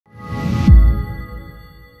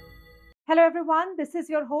Hello everyone, this is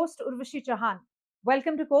your host Urvashi Chauhan.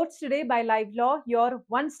 Welcome to Courts Today by Live Law, your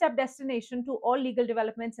one-step destination to all legal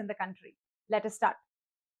developments in the country. Let us start.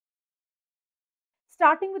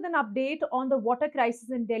 Starting with an update on the water crisis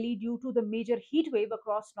in Delhi due to the major heat wave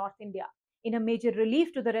across North India. In a major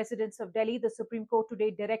relief to the residents of Delhi, the Supreme Court today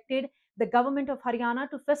directed the government of Haryana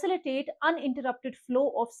to facilitate uninterrupted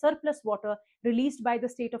flow of surplus water released by the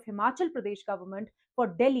state of Himachal Pradesh government for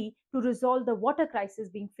Delhi to resolve the water crisis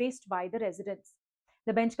being faced by the residents.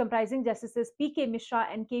 The bench comprising Justices P.K. Mishra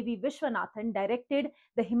and K.V. Vishwanathan directed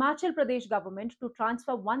the Himachal Pradesh government to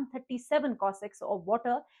transfer 137 causecs of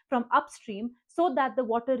water from upstream so that the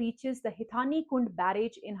water reaches the Hithani Kund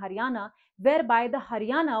barrage in Haryana, whereby the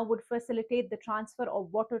Haryana would facilitate the transfer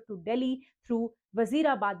of water to Delhi through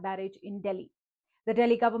Wazirabad barrage in Delhi. The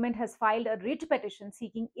Delhi government has filed a writ petition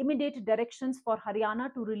seeking immediate directions for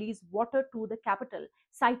Haryana to release water to the capital,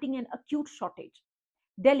 citing an acute shortage.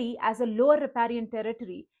 Delhi, as a lower riparian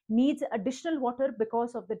territory, needs additional water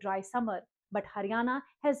because of the dry summer, but Haryana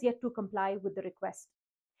has yet to comply with the request.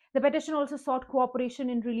 The petition also sought cooperation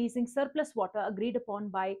in releasing surplus water agreed upon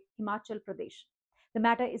by Himachal Pradesh. The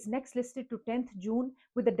matter is next listed to 10th June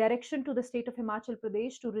with the direction to the state of Himachal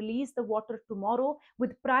Pradesh to release the water tomorrow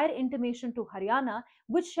with prior intimation to Haryana,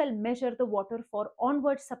 which shall measure the water for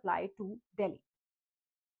onward supply to Delhi.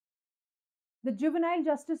 The Juvenile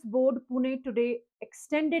Justice Board Pune today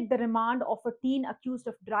extended the remand of a teen accused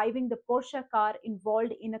of driving the Porsche car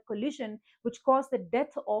involved in a collision which caused the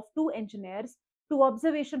death of two engineers to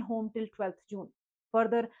observation home till 12th June.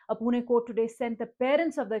 Further, a Pune court today sent the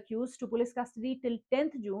parents of the accused to police custody till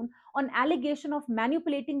 10th June on allegation of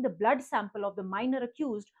manipulating the blood sample of the minor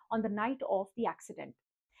accused on the night of the accident.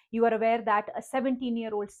 You are aware that a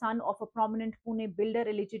 17-year-old son of a prominent Pune builder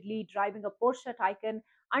allegedly driving a Porsche Taycan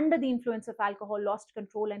under the influence of alcohol lost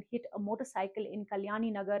control and hit a motorcycle in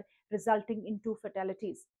Kalyani Nagar, resulting in two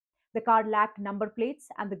fatalities. The car lacked number plates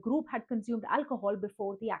and the group had consumed alcohol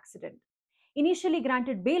before the accident. Initially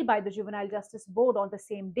granted bail by the Juvenile Justice Board on the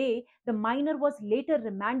same day, the minor was later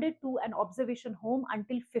remanded to an observation home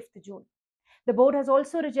until 5th June. The board has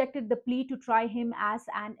also rejected the plea to try him as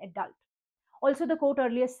an adult. Also, the court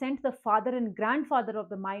earlier sent the father and grandfather of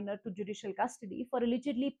the minor to judicial custody for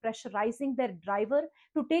allegedly pressurizing their driver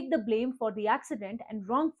to take the blame for the accident and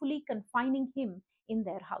wrongfully confining him in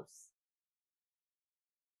their house.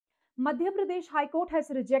 Madhya Pradesh High Court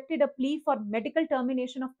has rejected a plea for medical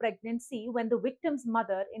termination of pregnancy when the victim's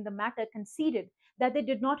mother in the matter conceded that they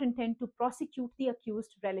did not intend to prosecute the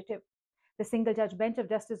accused relative. The single judge bench of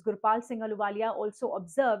Justice Gurpal Singh Ahluwalia also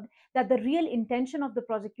observed that the real intention of the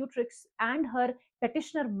prosecutrix and her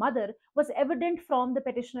petitioner mother was evident from the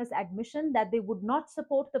petitioner's admission that they would not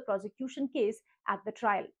support the prosecution case at the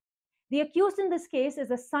trial. The accused in this case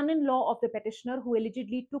is a son in law of the petitioner who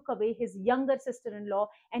allegedly took away his younger sister in law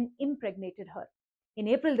and impregnated her. In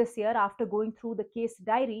April this year, after going through the case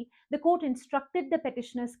diary, the court instructed the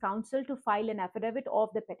petitioner's counsel to file an affidavit of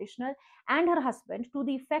the petitioner and her husband to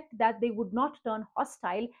the effect that they would not turn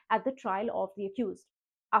hostile at the trial of the accused.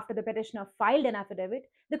 After the petitioner filed an affidavit,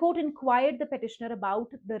 the court inquired the petitioner about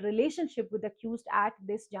the relationship with the accused at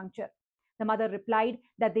this juncture. The mother replied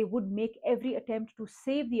that they would make every attempt to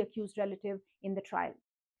save the accused relative in the trial.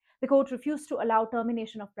 The court refused to allow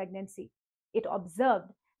termination of pregnancy. It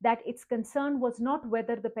observed that its concern was not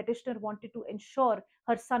whether the petitioner wanted to ensure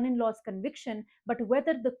her son in law's conviction, but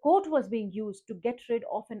whether the court was being used to get rid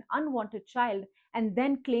of an unwanted child and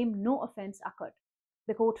then claim no offense occurred.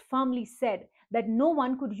 The court firmly said that no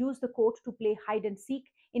one could use the court to play hide and seek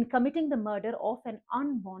in committing the murder of an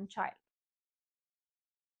unborn child.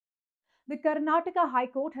 The Karnataka High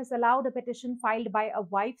Court has allowed a petition filed by a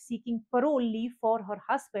wife seeking parole leave for her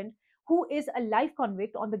husband, who is a life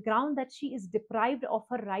convict, on the ground that she is deprived of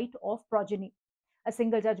her right of progeny. A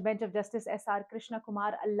single judge bench of Justice S.R. Krishna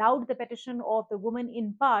Kumar allowed the petition of the woman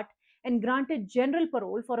in part and granted general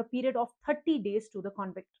parole for a period of 30 days to the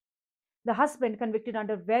convict. The husband, convicted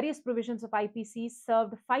under various provisions of IPC,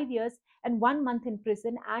 served 5 years and 1 month in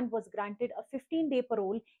prison and was granted a 15-day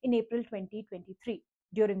parole in April 2023,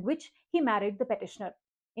 during which he married the petitioner.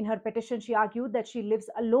 In her petition, she argued that she lives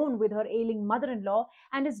alone with her ailing mother in law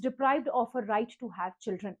and is deprived of her right to have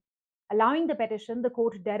children. Allowing the petition, the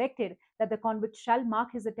court directed that the convict shall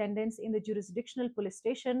mark his attendance in the jurisdictional police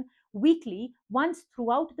station weekly once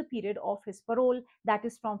throughout the period of his parole, that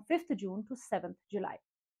is from 5th June to 7th July.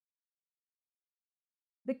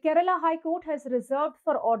 The Kerala High Court has reserved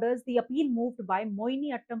for orders the appeal moved by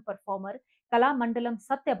Mohiniyattam performer Kala Mandalam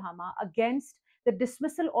Satyabhama against the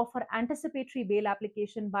dismissal of her anticipatory bail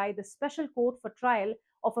application by the Special Court for Trial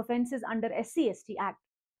of Offences under SC/ST Act.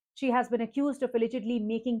 She has been accused of allegedly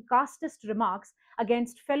making casteist remarks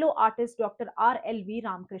against fellow artist Dr. R.L.V.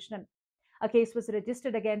 Ramakrishnan. A case was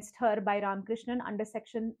registered against her by Ramakrishnan under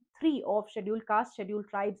Section 3 of Scheduled Caste, Scheduled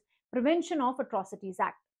Tribes Prevention of Atrocities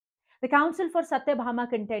Act. The counsel for Satyabhama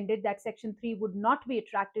contended that Section 3 would not be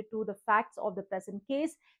attracted to the facts of the present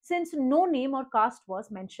case since no name or caste was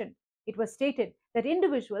mentioned. It was stated that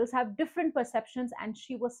individuals have different perceptions and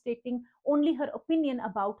she was stating only her opinion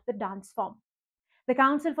about the dance form. The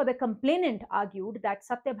counsel for the complainant argued that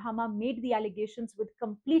Satyabhama made the allegations with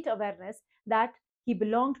complete awareness that he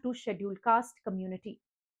belonged to scheduled caste community.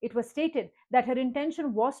 It was stated that her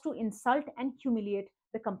intention was to insult and humiliate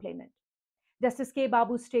the complainant. Justice K.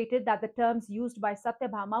 Babu stated that the terms used by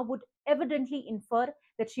Satyabhama would evidently infer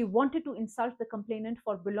that she wanted to insult the complainant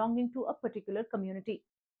for belonging to a particular community.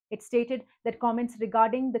 It stated that comments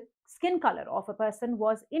regarding the skin color of a person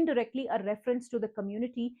was indirectly a reference to the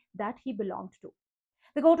community that he belonged to.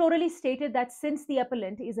 The court orally stated that since the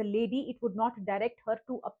appellant is a lady, it would not direct her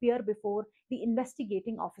to appear before the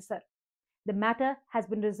investigating officer. The matter has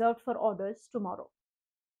been reserved for orders tomorrow.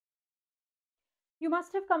 You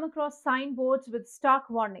must have come across signboards with stark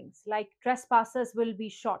warnings like trespassers will be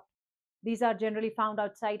shot. These are generally found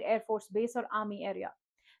outside Air Force Base or Army area.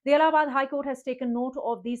 The Allahabad High Court has taken note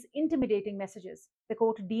of these intimidating messages. The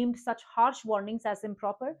court deemed such harsh warnings as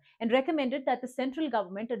improper and recommended that the central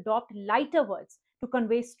government adopt lighter words to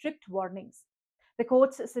convey strict warnings. The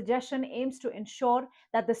court's suggestion aims to ensure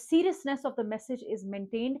that the seriousness of the message is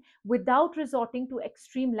maintained without resorting to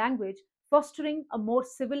extreme language, fostering a more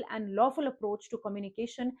civil and lawful approach to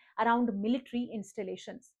communication around military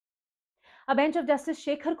installations. A bench of Justice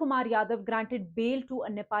Shekhar Kumar Yadav granted bail to a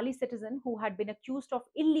Nepali citizen who had been accused of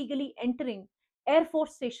illegally entering Air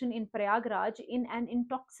Force Station in Prayagraj in an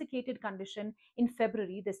intoxicated condition in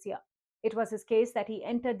February this year. It was his case that he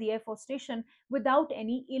entered the Air Force Station without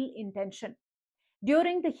any ill intention.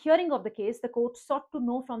 During the hearing of the case, the court sought to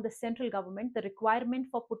know from the central government the requirement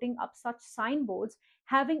for putting up such signboards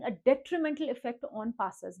having a detrimental effect on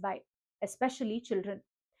passers-by, especially children.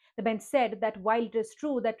 The bench said that while it is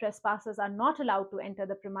true that trespassers are not allowed to enter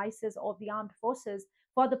the premises of the armed forces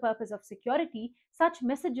for the purpose of security, such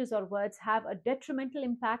messages or words have a detrimental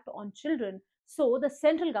impact on children, so the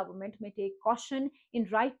central government may take caution in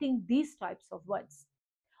writing these types of words.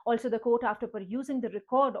 Also, the court, after perusing the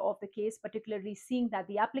record of the case, particularly seeing that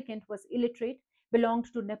the applicant was illiterate,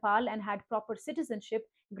 belonged to Nepal, and had proper citizenship,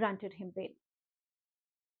 granted him bail.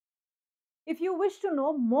 If you wish to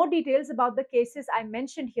know more details about the cases I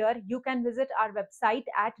mentioned here, you can visit our website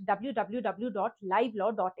at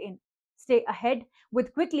www.livelaw.in. Stay ahead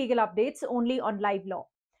with quick legal updates only on Live Law.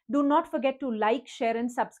 Do not forget to like, share,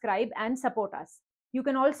 and subscribe and support us. You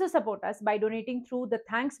can also support us by donating through the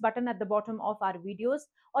thanks button at the bottom of our videos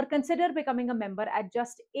or consider becoming a member at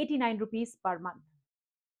just 89 rupees per month.